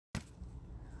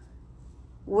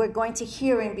we're going to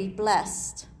hear and be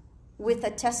blessed with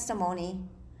a testimony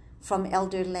from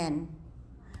Elder Lynn.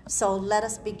 So let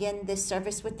us begin this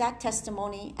service with that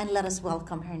testimony, and let us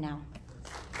welcome her now.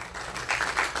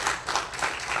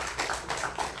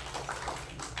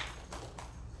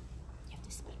 You have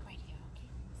to speak right here,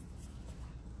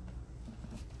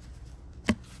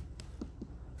 okay?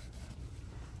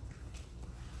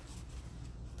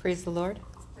 Praise the Lord.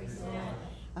 Praise the Lord.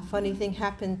 A funny thing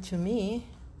happened to me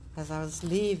as I was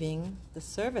leaving the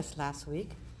service last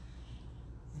week,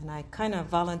 and I kind of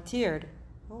volunteered.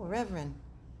 Oh, Reverend,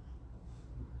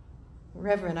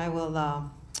 I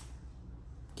will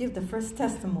give the first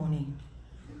testimony.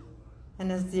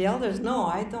 And as the elders know,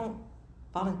 I don't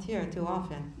volunteer too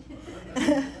often.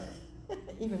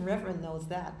 Even Reverend knows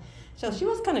that. So she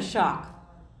was kind of shocked.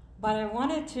 But I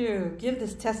wanted to give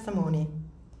this testimony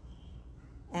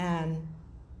and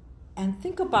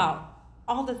think about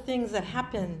all the things that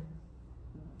happened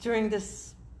during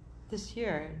this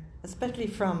year, especially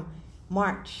from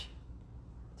March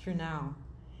through now.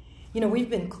 You know, we've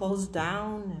been closed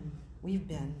down, and we've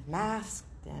been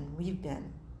masked, and we've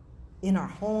been in our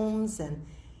homes, and,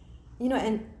 you know,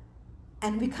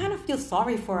 and we kind of feel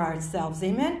sorry for ourselves,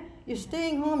 amen? You're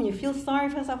staying home, you feel sorry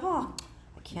for yourself. Oh,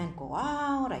 I can't go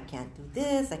out, I can't do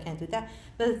this, I can't do that.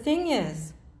 But the thing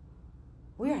is,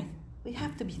 we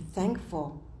have to be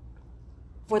thankful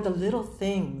for the little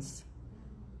things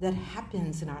that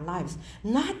happens in our lives,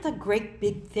 not the great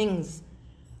big things.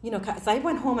 You know, because I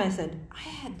went home and I said, I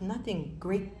had nothing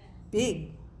great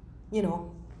big, you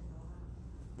know,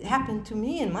 happened to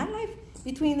me in my life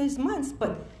between these months.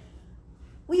 But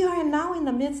we are now in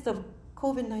the midst of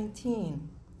COVID-19,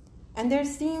 and there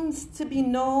seems to be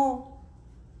no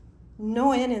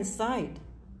end in sight.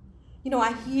 You know,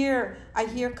 I hear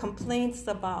complaints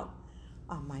about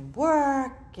my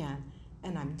work,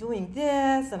 and I'm doing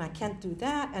this, and I can't do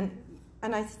that, and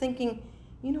I was thinking,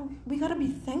 you know, we got to be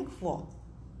thankful.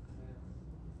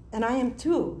 And I am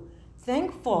too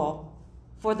thankful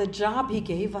for the job He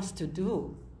gave us to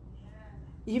do.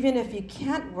 Even if you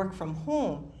can't work from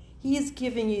home, He is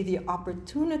giving you the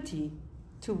opportunity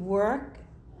to work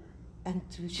and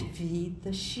to feed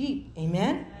the sheep.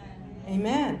 Amen?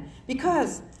 Amen.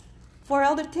 Because for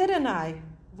Elder Ted and I,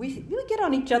 we get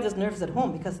on each other's nerves at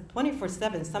home because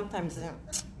 24/7 sometimes,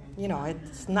 you know,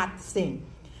 it's not the same.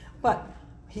 But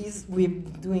we're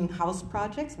doing house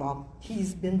projects. Well,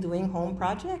 he's been doing home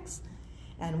projects.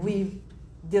 And we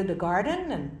did the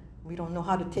garden, and we don't know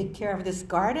how to take care of this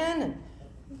garden. And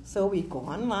so we go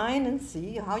online and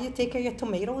see how you take care of your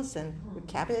tomatoes and your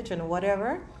cabbage and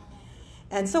whatever.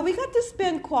 And so we got to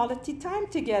spend quality time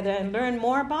together and learn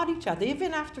more about each other.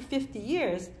 Even after 50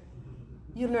 years,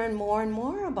 you learn more and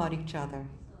more about each other.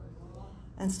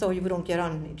 And so you don't get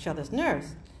on each other's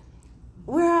nerves.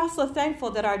 We're also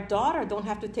thankful that our daughter don't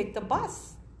have to take the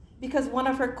bus because one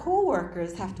of her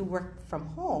co-workers have to work from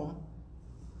home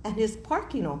and is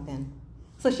parking open.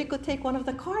 So she could take one of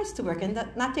the cars to work and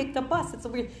not take the bus. And so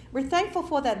we're thankful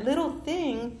for that little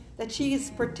thing that she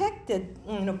is protected,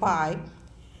 you know, by.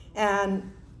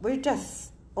 And we're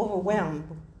just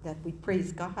overwhelmed that we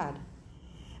praise God.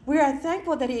 We are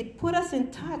thankful that He put us in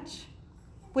touch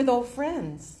with old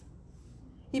friends.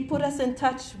 He put us in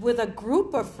touch with a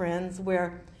group of friends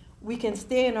where we can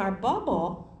stay in our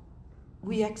bubble.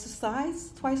 We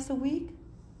exercise twice a week.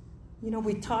 You know,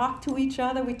 we talk to each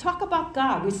other. We talk about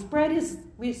God. We spread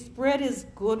His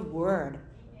good word.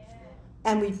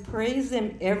 And we praise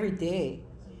Him every day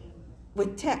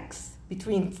with texts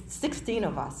between 16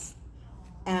 of us.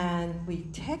 And we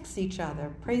text each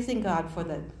other, praising God for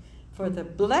the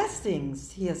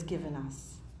blessings He has given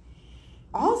us.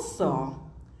 Also,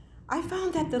 I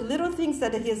found that the little things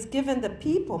that He has given the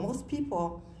people, most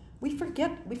people, we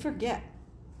forget.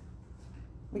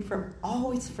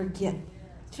 Always forget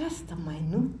just the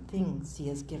minute things He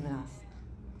has given us.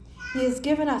 He has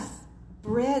given us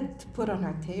bread to put on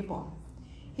our table.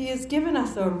 He has given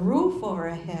us a roof over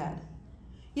our head.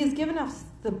 He has given us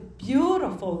the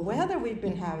beautiful weather we've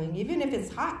been having. Even if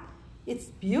it's hot, it's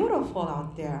beautiful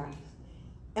out there.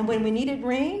 And when we needed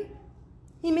rain,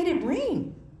 He made it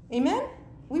rain. Amen?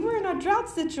 We were in a drought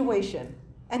situation,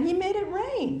 and He made it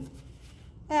rain.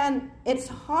 And it's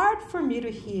hard for me to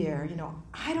hear, you know,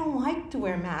 I don't like to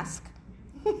wear a mask.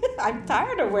 I'm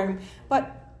tired of wearing,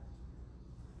 but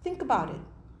think about it.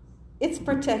 It's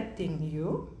protecting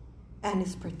you, and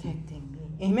it's protecting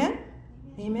me. Amen?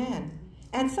 Amen.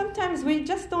 And sometimes we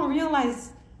just don't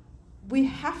realize we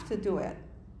have to do it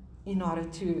in order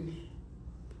to,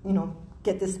 you know,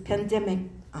 get this pandemic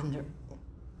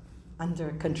under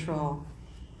control.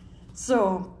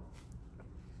 So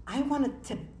I wanted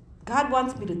God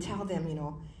wants me to tell them,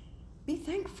 be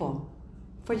thankful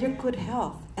for your good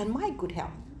health and my good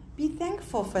health. Be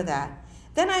thankful for that.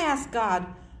 Then I asked God,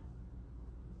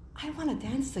 I want to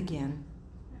dance again.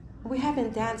 We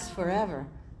haven't danced forever,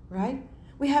 right?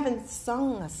 We haven't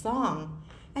sung a song.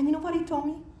 And you know what he told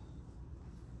me?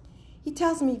 He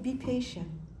tells me, be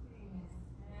patient.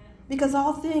 Because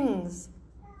all things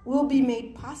will be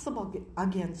made possible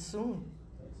again soon.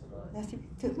 He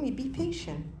told me, be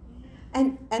patient.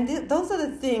 And those are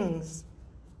the things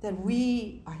that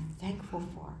we are thankful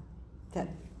for, that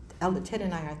Elder Ted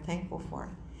and I are thankful for.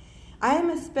 I am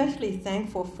especially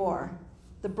thankful for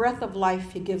the breath of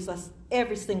life he gives us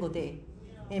every single day.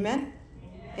 Amen?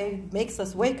 It makes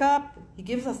us wake up. He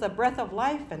gives us a breath of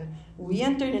life, and we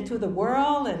enter into the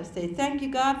world and say, thank you,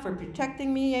 God, for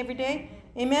protecting me every day.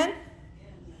 Amen?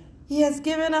 He has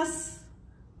given us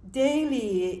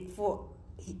daily for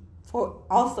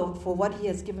what he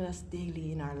has given us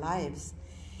daily in our lives,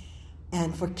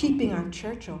 and for keeping our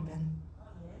church open.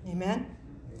 Amen?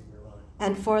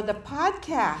 And for the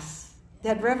podcasts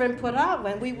that Reverend put out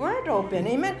when we weren't open.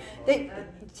 Amen?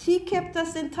 He kept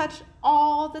us in touch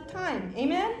all the time.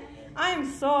 Amen? I am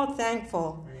so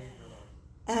thankful.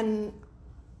 And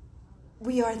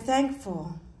we are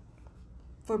thankful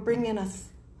for bringing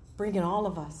all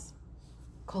of us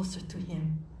closer to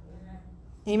him.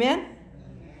 Amen?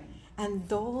 And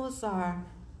those are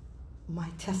my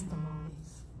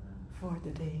testimonies for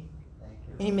the day.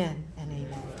 Amen and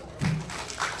amen.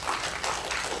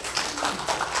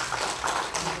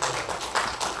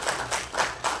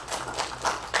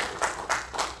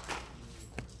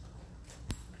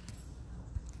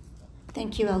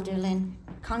 Thank you, Elder Lynn.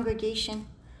 Congregation,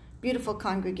 beautiful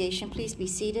congregation, please be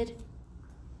seated.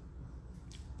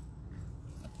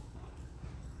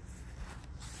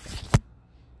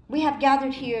 We have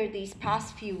gathered here these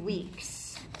past few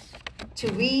weeks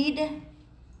to read,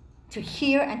 to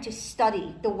hear, and to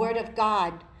study the Word of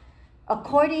God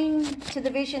according to the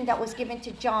vision that was given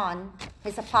to John,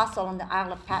 his apostle, on the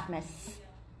Isle of Patmos,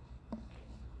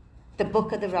 the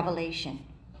book of the Revelation.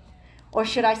 Or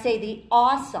should I say the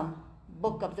awesome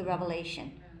book of the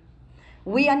Revelation.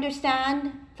 We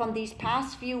understand from these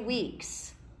past few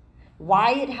weeks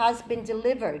why it has been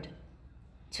delivered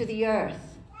to the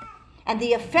earth and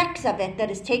the effects of it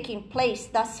that is taking place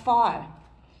thus far.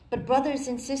 But brothers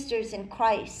and sisters in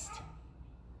Christ,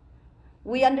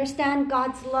 we understand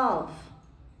God's love.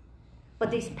 But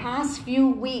these past few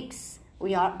weeks,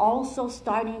 we are also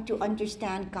starting to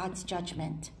understand God's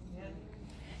judgment.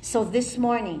 So this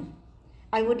morning,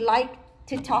 I would like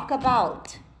to talk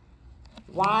about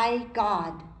why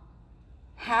God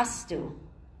has to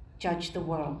judge the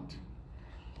world.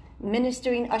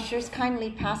 Ministering ushers,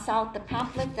 kindly pass out the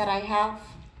pamphlet that I have.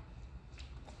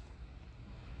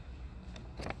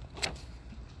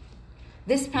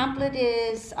 This pamphlet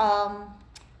is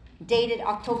dated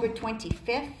October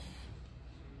 25th.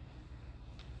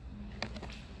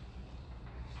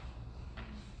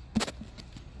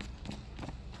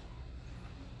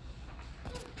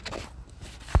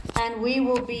 And we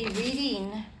will be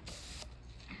reading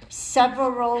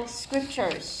several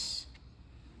scriptures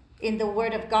in the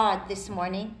Word of God this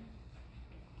morning.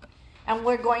 And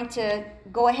we're going to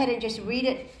go ahead and just read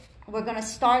it. We're going to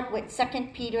start with 2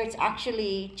 Peter. It's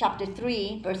actually chapter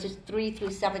 3, verses 3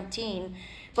 through 17.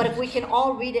 But if we can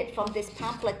all read it from this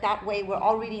pamphlet, that way we're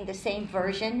all reading the same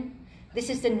version. This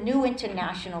is the New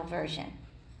International Version.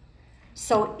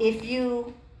 So if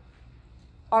you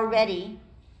are ready,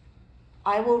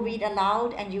 I will read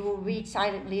aloud and you will read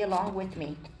silently along with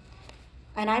me.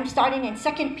 And I'm starting in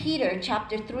 2 Peter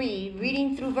chapter 3,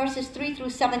 reading through verses 3 through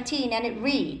 17, and it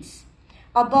reads,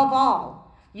 "Above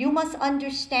all, you must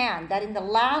understand that in the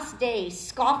last days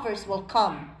scoffers will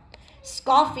come,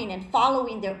 scoffing and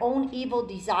following their own evil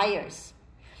desires.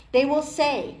 They will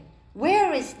say,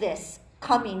 'Where is this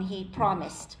coming he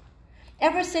promised?'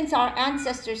 Ever since our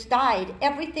ancestors died,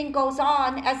 everything goes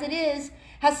on as it is,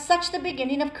 has such the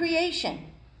beginning of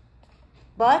creation.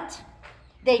 But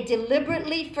they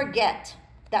deliberately forget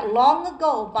that long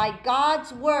ago, by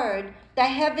God's word, the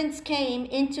heavens came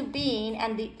into being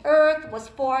and the earth was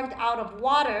formed out of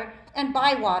water and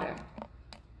by water.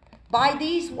 By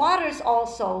these waters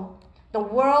also, the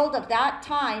world of that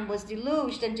time was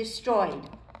deluged and destroyed."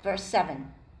 Verse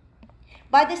 7.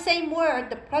 "By the same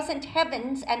word, the present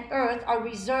heavens and earth are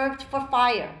reserved for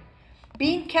fire,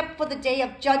 being kept for the day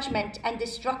of judgment and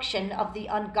destruction of the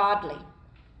ungodly.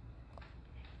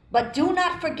 But do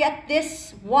not forget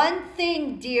this one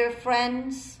thing, dear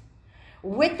friends.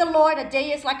 With the Lord, a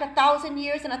day is like 1,000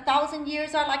 years, and 1,000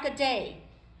 years are like a day.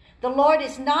 The Lord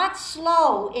is not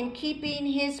slow in keeping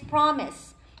his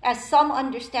promise, as some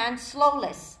understand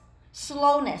slowness.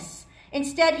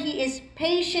 Instead, he is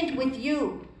patient with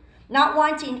you, not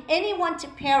wanting anyone to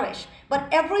perish, but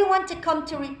everyone to come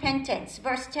to repentance.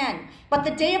 Verse 10, but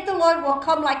the day of the Lord will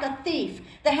come like a thief.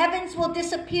 The heavens will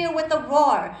disappear with a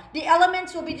roar. The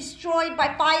elements will be destroyed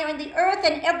by fire, and the earth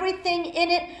and everything in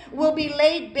it will be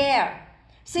laid bare.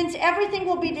 Since everything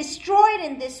will be destroyed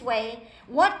in this way,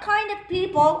 what kind of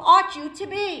people ought you to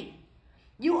be?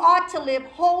 You ought to live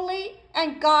holy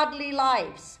and godly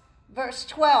lives. Verse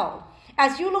 12,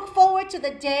 as you look forward to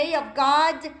the day of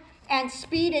God and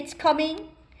speed its coming,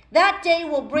 that day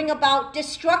will bring about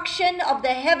destruction of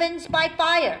the heavens by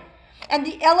fire, and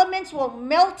the elements will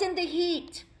melt in the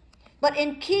heat. But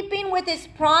in keeping with his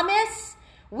promise,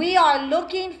 we are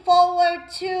looking forward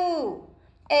to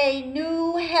a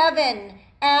new heaven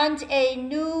and a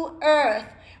new earth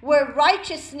where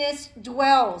righteousness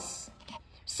dwells.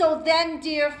 So then,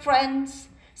 dear friends,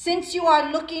 since you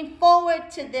are looking forward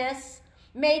to this,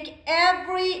 make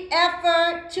every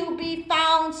effort to be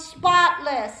found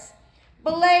spotless,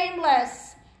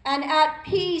 blameless, and at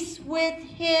peace with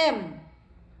him.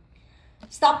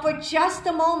 Stop for just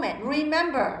a moment.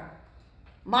 Remember,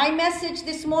 my message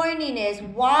this morning is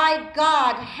why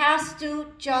God has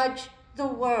to judge the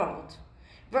world.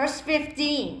 Verse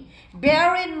 15,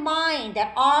 bear in mind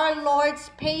that our Lord's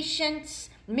patience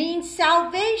means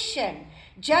salvation,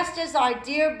 just as our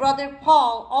dear brother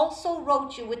Paul also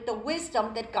wrote you with the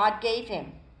wisdom that God gave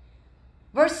him.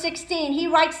 Verse 16, he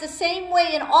writes the same way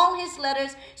in all his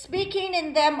letters, speaking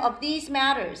in them of these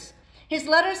matters. His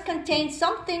letters contain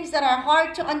some things that are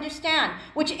hard to understand,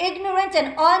 which ignorant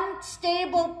and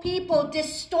unstable people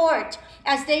distort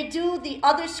as they do the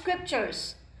other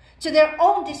scriptures to their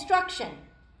own destruction.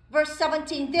 Verse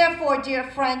 17, therefore, dear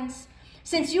friends,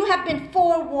 since you have been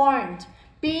forewarned,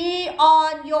 be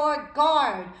on your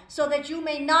guard so that you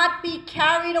may not be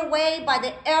carried away by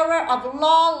the error of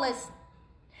lawlessness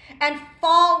and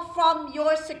fall from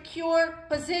your secure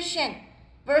position.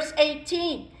 Verse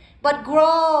 18, but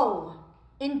grow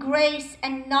in grace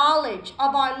and knowledge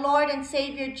of our Lord and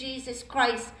Savior Jesus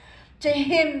Christ. To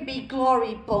him be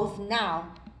glory both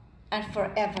now and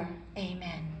forever.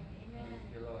 Amen.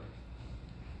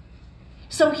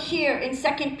 So here in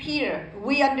 2 Peter,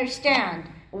 we understand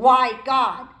why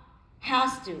God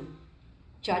has to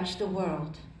judge the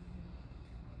world.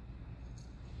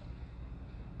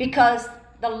 Because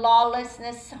the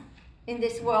lawlessness in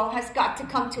this world has got to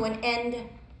come to an end.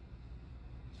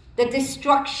 The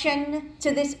destruction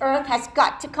to this earth has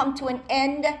got to come to an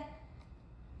end.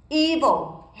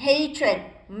 Evil, hatred,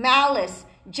 malice,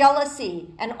 jealousy,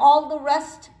 and all the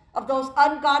rest of those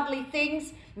ungodly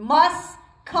things must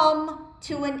come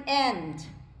to an end.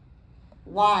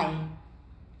 Why?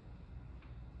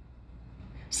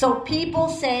 So people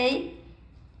say,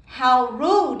 how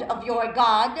rude of your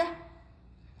God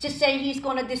to say he's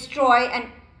going to destroy and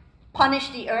punish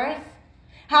the earth.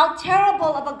 How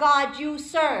terrible of a God you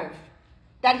serve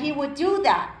that he would do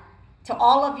that to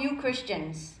all of you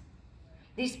Christians.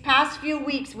 These past few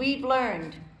weeks we've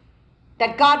learned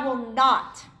that God will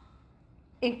not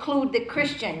include the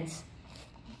Christians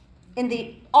in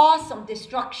the awesome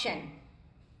destruction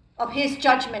of his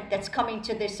judgment that's coming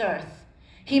to this earth.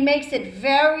 He makes it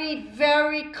very,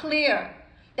 very clear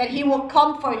that he will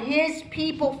come for his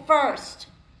people first.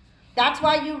 That's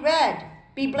why you read,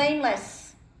 be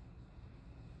blameless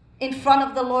in front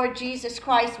of the Lord Jesus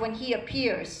Christ when he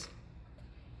appears.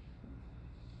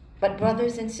 But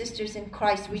brothers and sisters in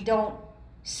Christ, we don't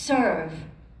serve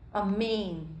a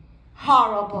mean,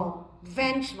 horrible,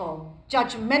 vengeful,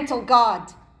 judgmental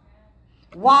God.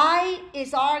 Why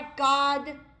is our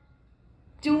God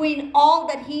doing all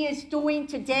that he is doing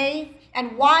today?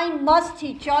 And why must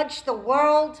he judge the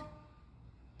world?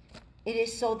 It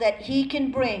is so that he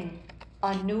can bring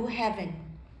a new heaven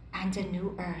and a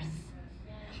new earth.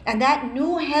 And that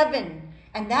new heaven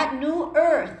and that new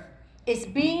earth is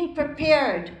being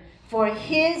prepared for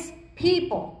his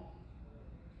people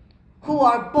who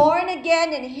are born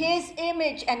again in his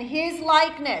image and his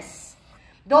likeness.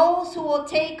 Those who will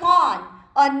take on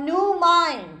a new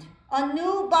mind, a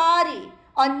new body,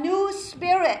 a new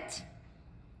spirit.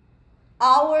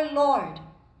 Our Lord,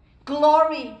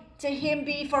 glory to him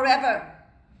be forever.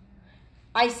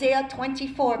 Isaiah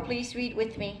 24, please read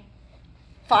with me,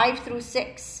 5 through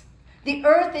 6. The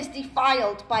earth is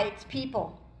defiled by its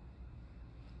people.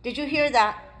 Did you hear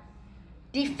that?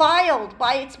 Defiled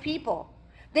by its people.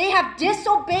 They have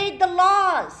disobeyed the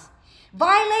laws,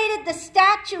 violated the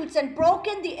statutes, and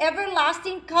broken the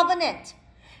everlasting covenant.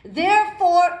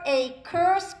 Therefore, a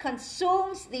curse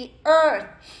consumes the earth.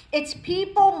 Its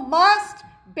people must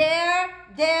bear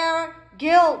their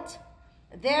guilt.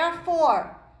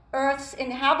 Therefore, earth's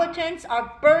inhabitants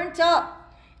are burnt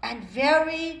up, and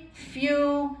very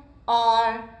few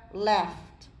are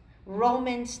left.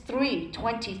 Romans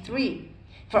 3:23.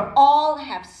 For all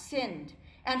have sinned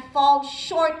and fall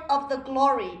short of the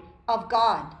glory of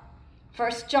God.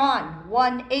 1 John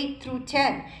 1:8 through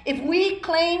 10. If we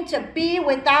claim to be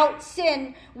without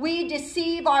sin, we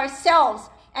deceive ourselves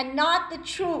and not the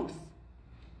truth.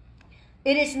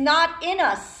 It is not in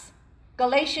us.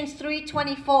 Galatians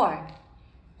 3:24.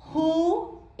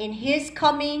 Who in his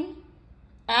coming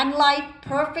and life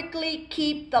perfectly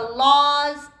keep the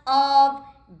laws of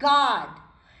God,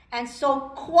 and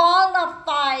so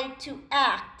qualified to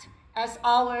act as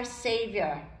our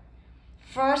Savior.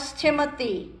 1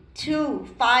 Timothy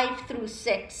 2:5 through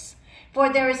 6. For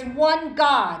there is one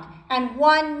God and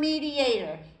one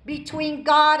mediator between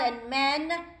God and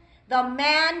men, the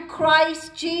man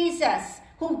Christ Jesus,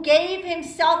 who gave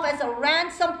himself as a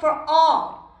ransom for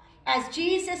all. As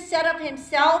Jesus said of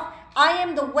himself, I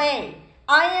am the way,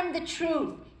 I am the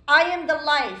truth, I am the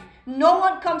life. No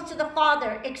one comes to the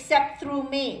Father except through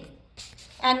me.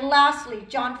 And lastly,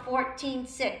 John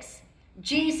 14:6.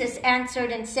 Jesus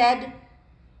answered and said,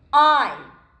 I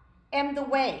am the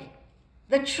way,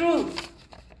 the truth,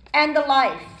 and the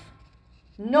life.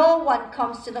 No one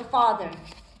comes to the Father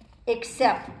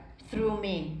except through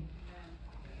me.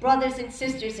 Brothers and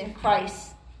sisters in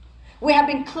Christ, we have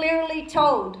been clearly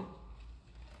told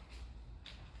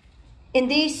in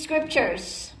these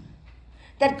scriptures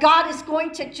that God is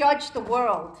going to judge the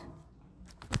world.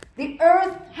 The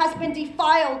earth has been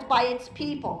defiled by its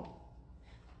people.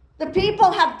 The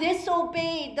people have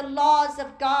disobeyed the laws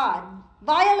of God,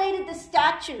 violated the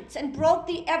statutes, and broke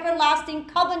the everlasting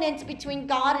covenant between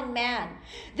God and man.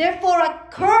 Therefore, a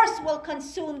curse will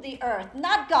consume the earth,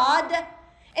 not God.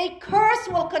 A curse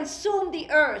will consume the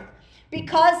earth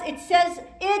because it says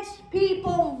its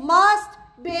people must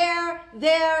bear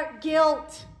their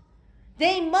guilt.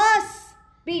 They must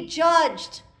be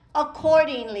judged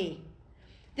accordingly.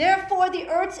 Therefore, the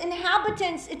earth's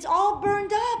inhabitants, it's all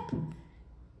burned up.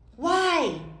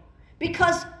 Why?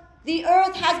 Because the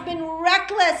earth has been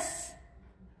reckless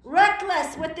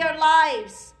with their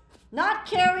lives, not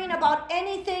caring about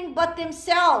anything but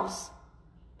themselves.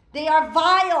 They are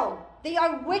vile, they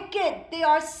are wicked, they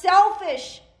are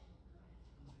selfish,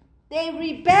 they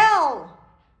rebel,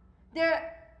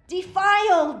 they're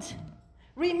defiled.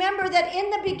 Remember that in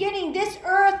the beginning, this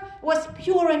earth was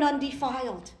pure and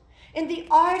undefiled. In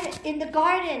the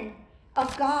garden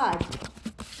of God,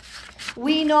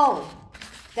 we know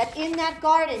that in that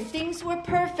garden, things were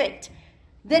perfect.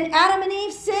 Then Adam and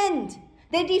Eve sinned.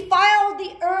 They defiled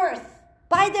the earth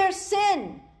by their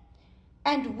sin,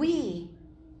 and we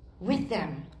with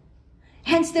them.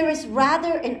 Hence, there is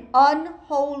rather an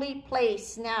unholy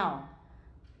place now,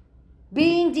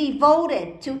 being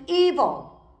devoted to evil.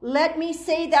 Let me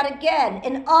say that again.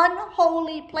 An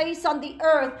unholy place on the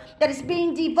earth that is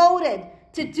being devoted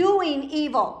to doing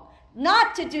evil,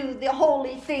 not to do the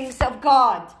holy things of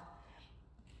God.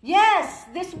 Yes,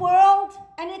 this world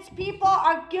and its people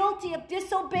are guilty of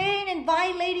disobeying and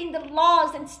violating the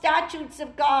laws and statutes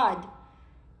of God.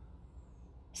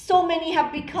 So many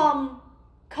have become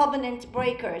covenant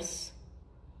breakers.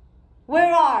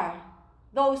 Where are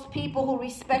those people who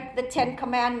respect the 10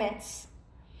 Commandments?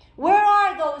 Where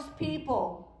are those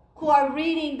people who are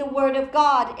reading the Word of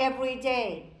God every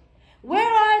day?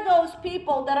 Where are those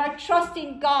people that are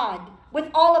trusting God with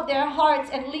all of their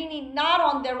hearts and leaning not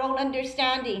on their own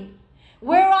understanding?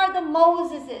 Where are the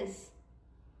Moseses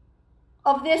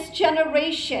of this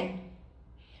generation?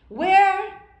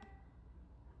 Where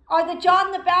are the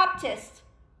John the Baptist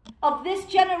of this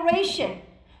generation,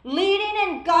 leading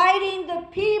and guiding the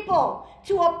people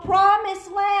to a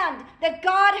promised land that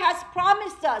God has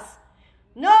promised us?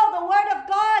 No, the Word of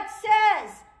God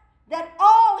says that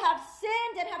all have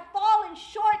sinned and have fallen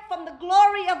short from the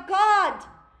glory of God.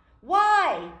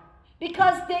 Why?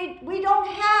 Because we don't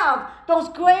have those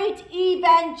great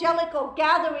evangelical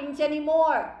gatherings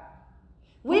anymore.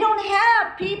 We don't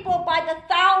have people by the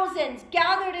thousands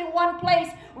gathered in one place,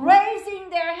 raising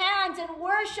their hands and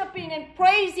worshiping and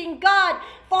praising God,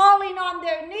 falling on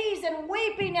their knees and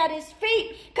weeping at His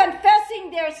feet,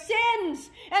 confessing their sins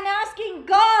and asking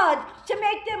God to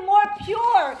make them more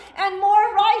pure and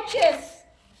more righteous.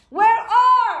 Where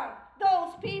are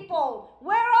those people?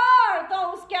 Where are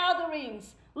those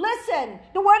gatherings? Listen,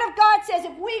 the Word of God says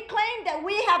if we claim that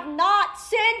we have not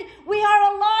sinned, we are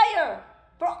a liar.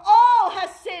 For all have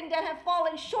sinned and have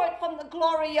fallen short from the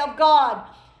glory of God.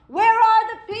 Where are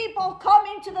the people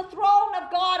coming to the throne of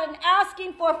God and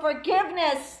asking for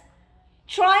forgiveness?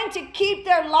 trying to keep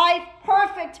their life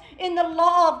perfect in the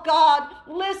law of God.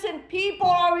 Listen, people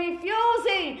are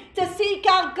refusing to seek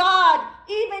out God,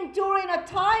 even during a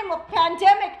time of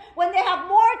pandemic when they have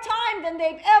more time than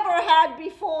they've ever had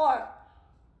before.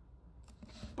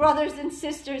 Brothers and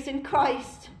sisters in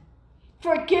Christ,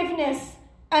 forgiveness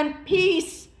and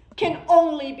peace can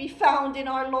only be found in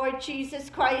our Lord Jesus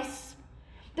Christ.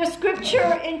 The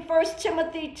scripture in 1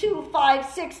 Timothy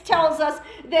 2:5-6 tells us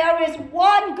there is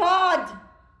one God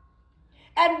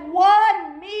and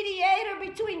one mediator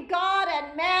between God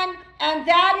and man, and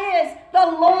that is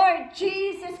the Lord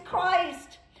Jesus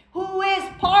Christ, who is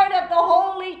part of the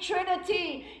Holy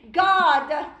Trinity,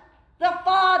 God, the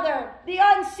Father, the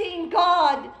unseen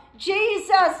God,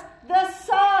 Jesus, the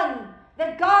Son,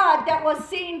 the God that was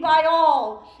seen by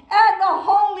all, and the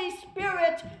Holy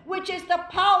Spirit, which is the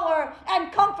power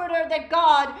and comforter that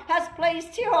God has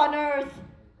placed here on earth.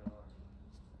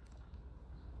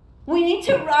 We need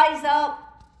to rise up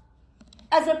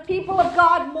as a people of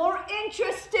God, more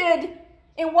interested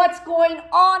in what's going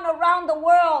on around the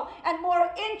world and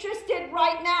more interested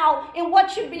right now in what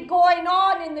should be going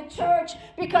on in the church,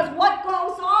 because what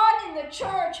goes on in the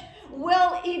church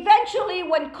will eventually,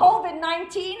 when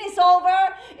COVID-19 is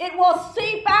over, it will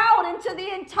seep out into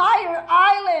the entire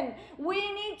island. We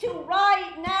need to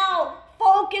right now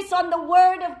focus on the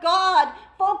Word of God.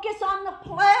 Focus on the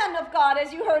plan of God,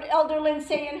 as you heard Elder Lynn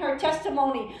say in her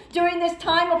testimony. During this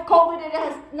time of COVID, it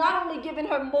has not only given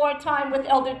her more time with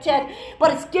Elder Ted,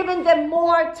 but it's given them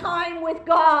more time with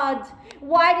God.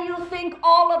 Why do you think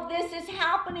all of this is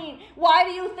happening? Why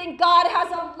do you think God has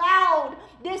allowed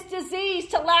this disease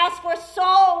to last for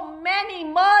so many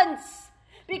months?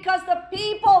 Because the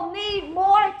people need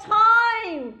more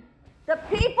time. The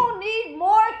people need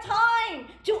more time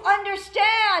to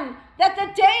understand that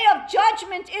the day of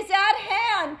judgment is at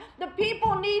hand. The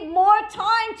people need more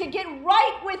time to get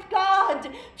right with God,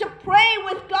 to pray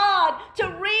with God, to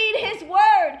read His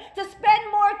Word, to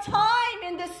spend more time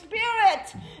in the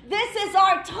Spirit. This is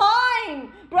our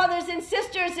time, brothers and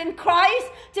sisters in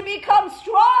Christ, to become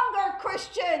stronger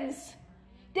Christians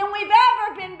than we've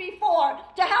ever been before,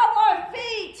 to have our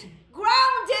feet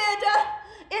grounded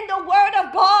in the Word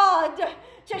of God,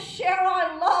 to share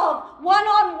our love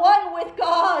one-on-one with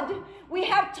God. We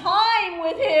have time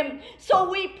with Him, so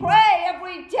we pray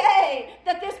every day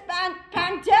that this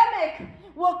pandemic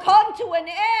will come to an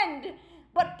end.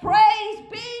 But praise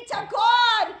be to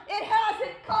God, it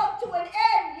hasn't come to an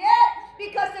end yet,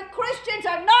 because the Christians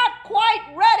are not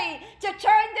quite ready to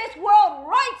turn this world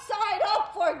right side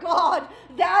up for God.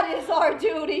 That is our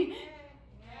duty.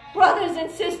 Brothers and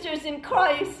sisters in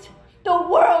Christ, the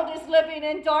world is living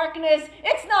in darkness.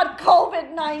 It's not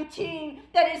COVID-19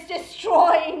 that is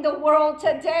destroying the world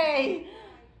today.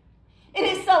 It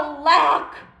is the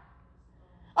lack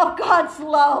of God's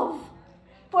love.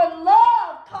 For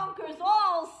love conquers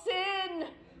all sin.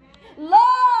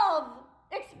 Love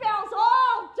expels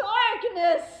all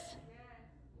darkness.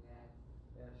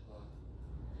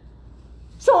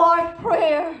 So our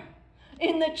prayer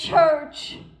in the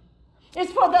church is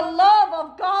for the love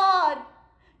of God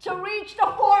to reach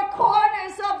the four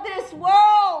corners of this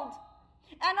world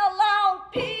and allow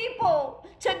people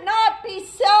to not be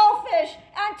selfish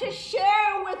and to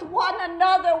share with one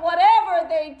another whatever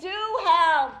they do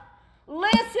have.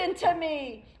 Listen to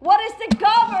me. What is the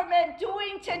government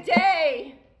doing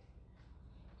today?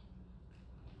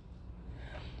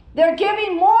 They're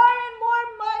giving more and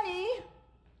more money.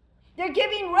 They're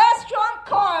giving restaurant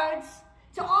cards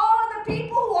to all of the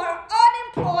people who are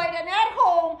unemployed and at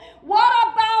home. What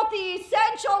about the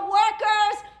essential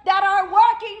workers that are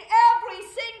working every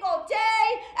single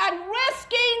day and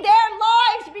risking their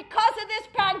lives because of this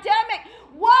pandemic?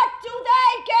 What do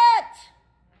they get?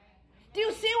 Do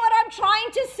you see what I'm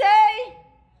trying to say?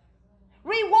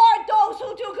 Reward those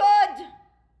who do good.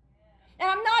 And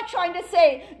I'm not trying to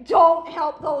say don't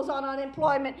help those on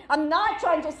unemployment. I'm not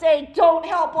trying to say don't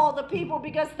help all the people,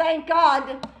 because thank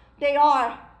God they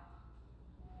are.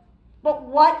 But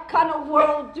what kind of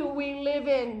world do we live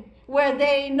in where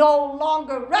they no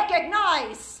longer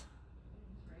recognize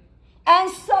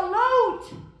and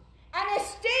salute and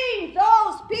esteem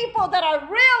those people that are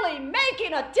really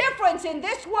making a difference in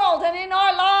this world and in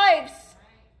our lives?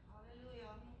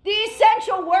 The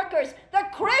essential workers, the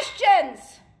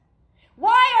Christians.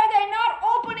 Why are they not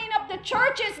opening up the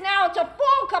churches now to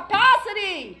full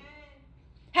capacity?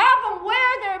 Have them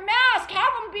wear their mask.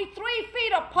 Have them be 3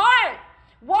 feet apart.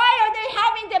 Why are they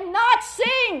having them not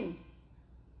sing?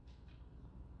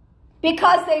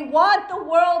 Because they want the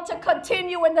world to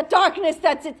continue in the darkness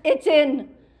that it's in.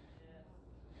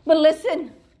 But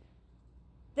listen,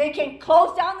 they can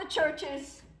close down the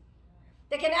churches.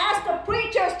 They can ask the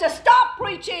preachers to stop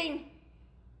preaching.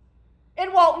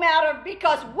 It won't matter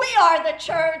because we are the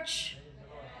church.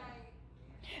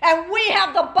 And we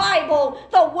have the Bible,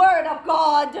 the Word of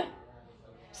God.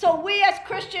 So we as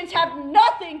Christians have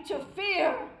nothing to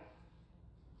fear.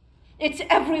 It's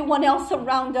everyone else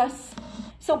around us.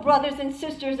 So brothers and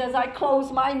sisters, as I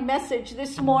close my message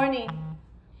this morning,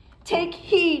 take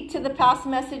heed to the past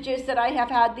messages that I have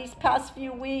had these past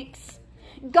few weeks.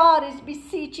 God is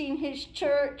beseeching His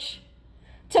church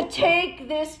to take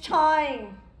this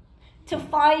time to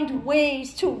find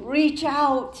ways to reach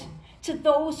out to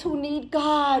those who need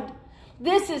God.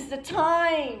 This is the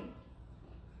time.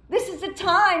 This is the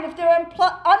time if they're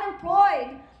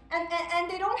unemployed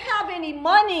and they don't have any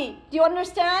money. Do you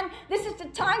understand? This is the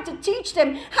time to teach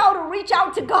them how to reach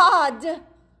out to God.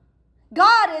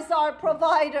 God is our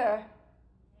provider.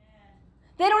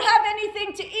 They don't have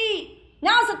anything to eat.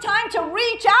 Now's the time to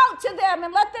reach out to them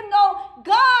and let them know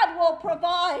God will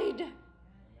provide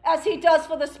as He does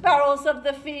for the sparrows of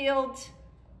the field.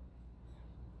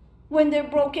 When they're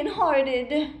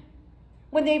brokenhearted,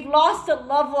 when they've lost a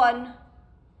loved one,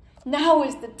 now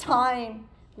is the time.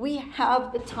 We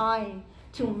have the time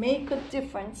to make a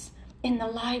difference in the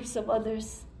lives of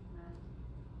others.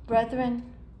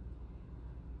 Brethren,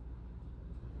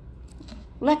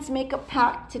 let's make a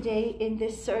pact today in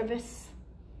this service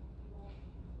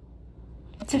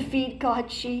to feed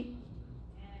God's sheep.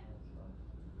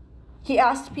 He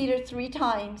asked Peter 3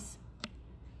 times,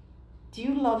 "Do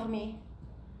you love me?"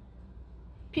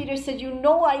 Peter said, "You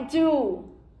know I do."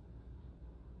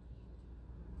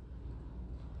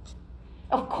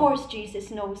 Of course,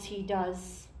 Jesus knows he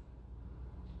does.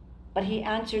 But he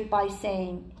answered by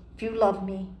saying, "If you love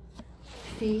me,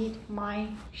 feed my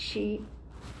sheep."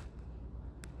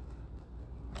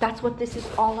 That's what this is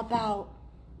all about.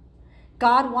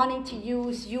 God wanting to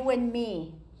use you and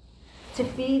me to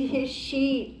feed His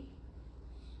sheep.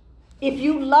 If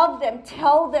you love them,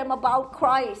 tell them about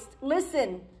Christ.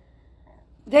 Listen,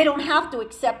 they don't have to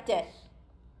accept it.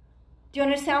 Do you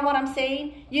understand what I'm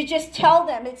saying? You just tell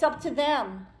them. It's up to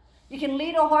them. You can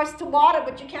lead a horse to water,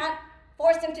 but you can't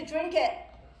force them to drink it.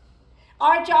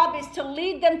 Our job is to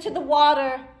lead them to the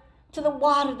water,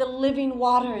 the living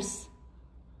waters.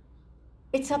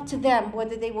 It's up to them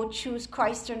whether they will choose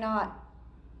Christ or not.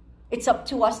 It's up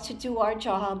to us to do our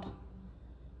job.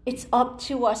 It's up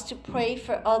to us to pray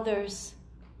for others,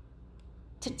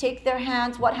 to take their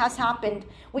hands. What has happened?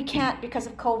 We can't, because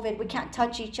of COVID, we can't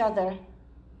touch each other.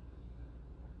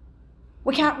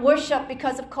 We can't worship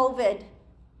because of COVID.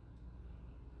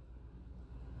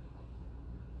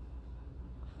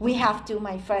 We have to,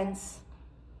 my friends,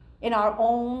 in our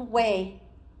own way.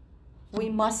 We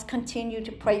must continue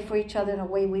to pray for each other in a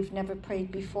way we've never prayed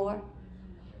before.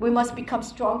 We must become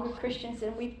stronger Christians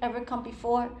than we've ever come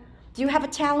before. Do you have a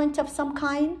talent of some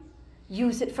kind?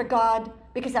 Use it for God,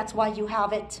 because that's why you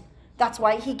have it. That's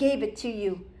why He gave it to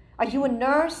you. Are you a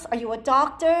nurse? Are you a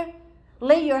doctor?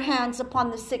 Lay your hands upon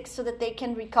the sick so that they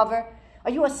can recover.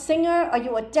 Are you a singer? Are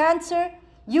you a dancer?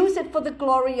 Use it for the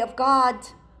glory of God.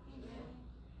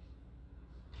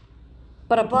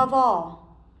 But above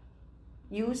all,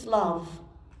 use love,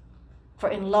 for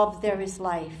in love there is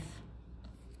life.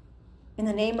 In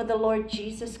the name of the Lord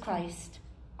Jesus Christ,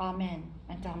 amen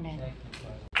and amen.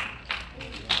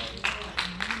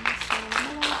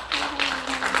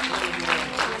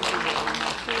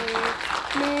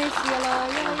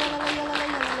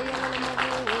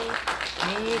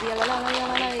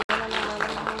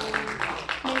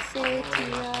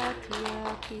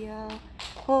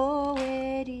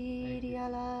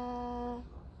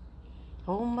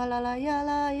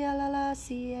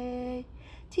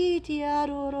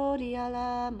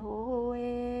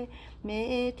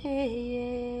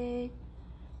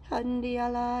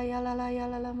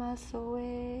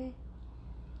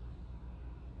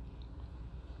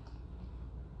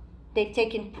 They've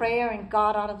taken prayer and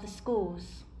God out of the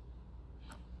schools,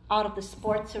 out of the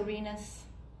sports arenas.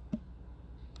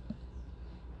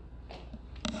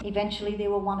 Eventually, they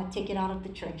will want to take it out of the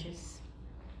churches.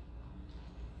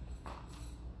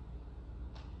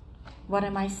 What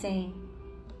am I saying?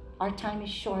 Our time is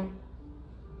short.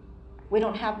 We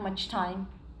don't have much time,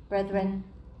 brethren.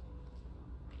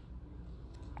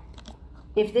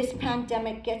 If this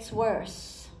pandemic gets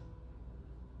worse,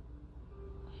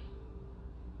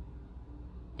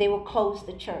 they will close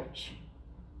the church.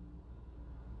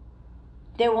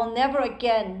 There will never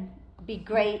again be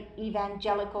great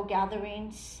evangelical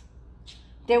gatherings.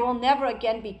 There will never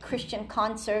again be Christian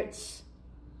concerts.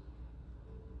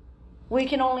 We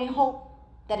can only hope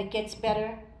that it gets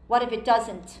better. What if it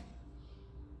doesn't?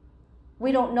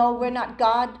 We don't know. We're not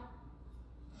God.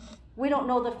 We don't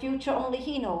know the future, only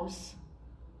He knows.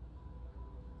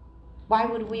 Why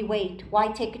would we wait? Why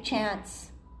take a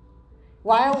chance?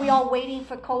 Why are we all waiting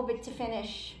for COVID to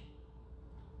finish?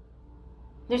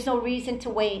 There's no reason to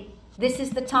wait. This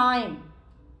is the time.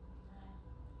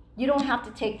 You don't have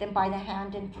to take them by the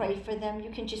hand and pray for them.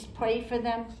 You can just pray for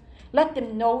them. Let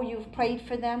them know you've prayed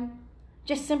for them.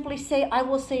 Just simply say, I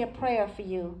will say a prayer for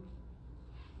you.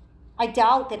 I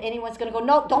doubt that anyone's going to go,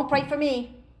 no, don't pray for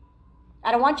me.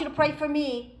 I don't want you to pray for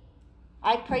me.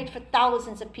 I prayed for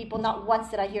thousands of people. Not once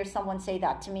did I hear someone say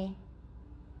that to me.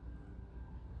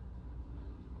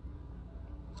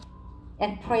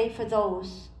 And pray for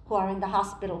those who are in the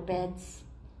hospital beds.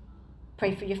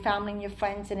 Pray for your family and your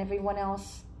friends and everyone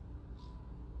else.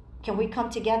 Can we come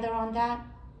together on that?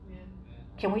 Yeah.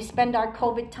 Can we spend our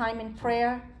COVID time in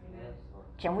prayer? Yeah.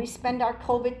 Can we spend our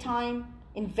COVID time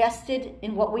invested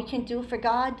in what we can do for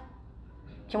God?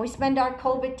 Can we spend our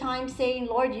COVID time saying,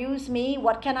 Lord, use me.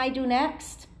 What can I do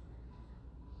next?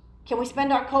 Can we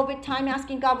spend our COVID time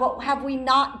asking God, what have we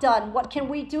not done? What can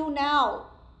we do now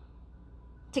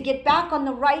to get back on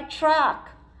the right track?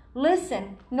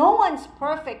 Listen, no one's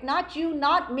perfect. Not you,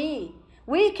 not me.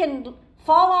 We can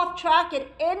fall off track at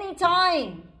any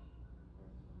time.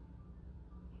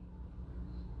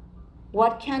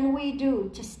 What can we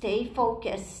do to stay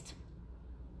focused?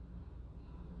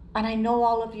 And I know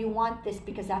all of you want this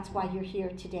because that's why you're here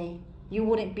today. You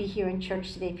wouldn't be here in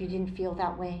church today if you didn't feel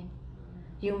that way.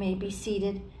 You may be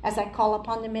seated as I call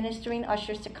upon the ministering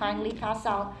ushers to kindly pass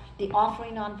out the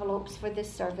offering envelopes for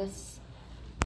this service.